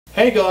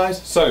Hey guys,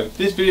 so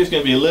this video is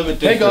going to be a little bit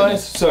different. Hey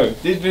guys, so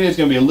this video is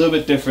going to be a little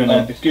bit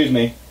different. Excuse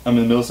me, I'm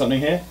in the middle of something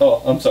here. Oh,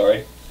 I'm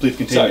sorry. Please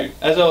continue. So,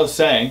 as I was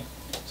saying,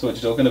 So what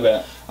you talking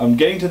about? I'm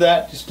getting to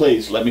that. Just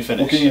please let me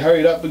finish. Well, can you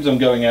hurry it up because I'm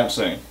going out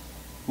soon?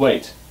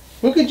 Wait,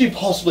 where could you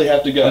possibly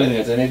have to go? I don't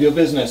think it's any of your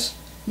business.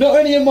 Not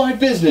any of my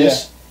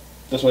business.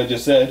 Yeah. That's what I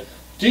just said.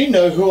 Do you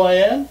know who I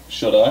am?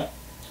 Should I?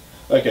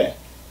 Okay.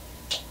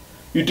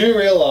 You do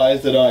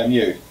realise that I am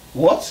you.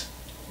 What?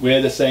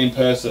 We're the same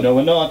person. No,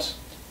 we're not.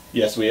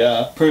 Yes, we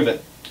are. Prove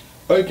it.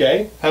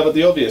 Okay, how about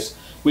the obvious?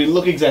 We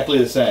look exactly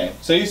the same.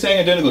 So you're saying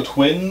identical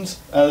twins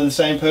are the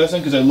same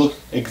person because they look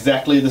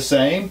exactly the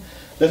same?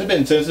 That's a bit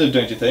insensitive,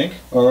 don't you think?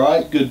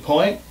 Alright, good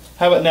point.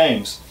 How about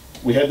names?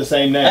 We have the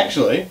same name.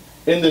 Actually,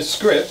 in the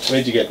script,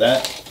 where'd you get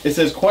that? It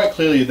says quite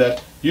clearly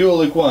that you are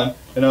Luke 1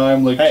 and I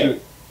am Luke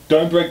 2.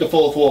 Don't break the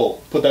fourth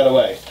wall. Put that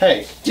away.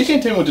 Hey, you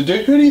can't tell me what to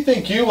do. Who do you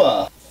think you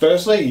are?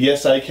 Firstly,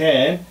 yes I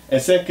can.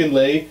 And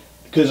secondly,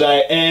 because I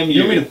am you.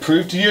 You want me to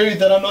prove to you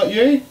that I'm not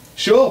you?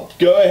 Sure,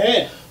 go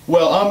ahead.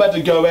 Well, I'm about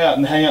to go out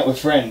and hang out with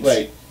friends.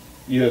 Wait,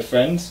 you have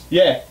friends?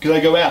 Yeah, because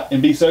I go out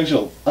and be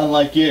social,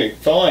 unlike you.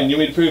 Fine, you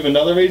want me to prove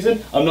another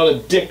reason? I'm not a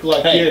dick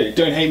like you.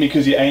 Don't hate me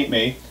because you ain't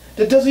me.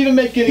 That doesn't even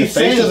make any Your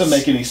sense. face doesn't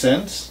make any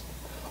sense.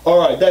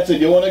 Alright, that's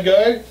it. You want to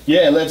go?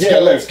 Yeah, let's go.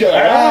 let's go.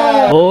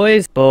 Ah!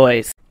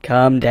 Boys,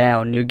 calm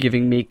down. You're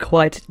giving me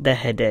quite the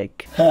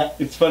headache. Ha,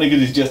 it's funny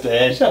because he's just a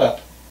head. Shut up.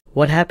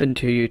 What happened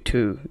to you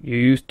two? You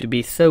used to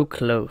be so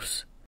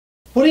close.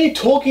 What are you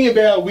talking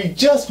about? We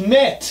just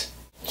met.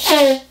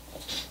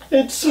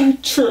 It's so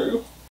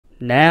true.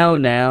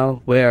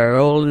 Now, we're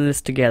all in this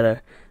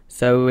together.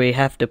 So we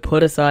have to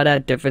put aside our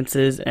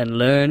differences and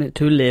learn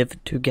to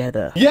live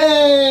together.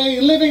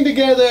 Yay! Living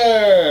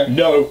together!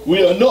 No,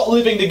 we are not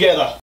living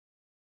together.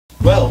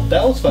 Well,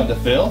 that was fun to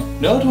film.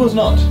 No, it was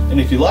not.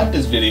 And if you liked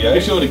this video, be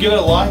sure to give it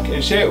a like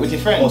and share it with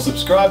your friends. Or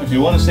subscribe if you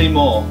want to see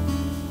more.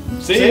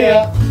 See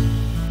ya!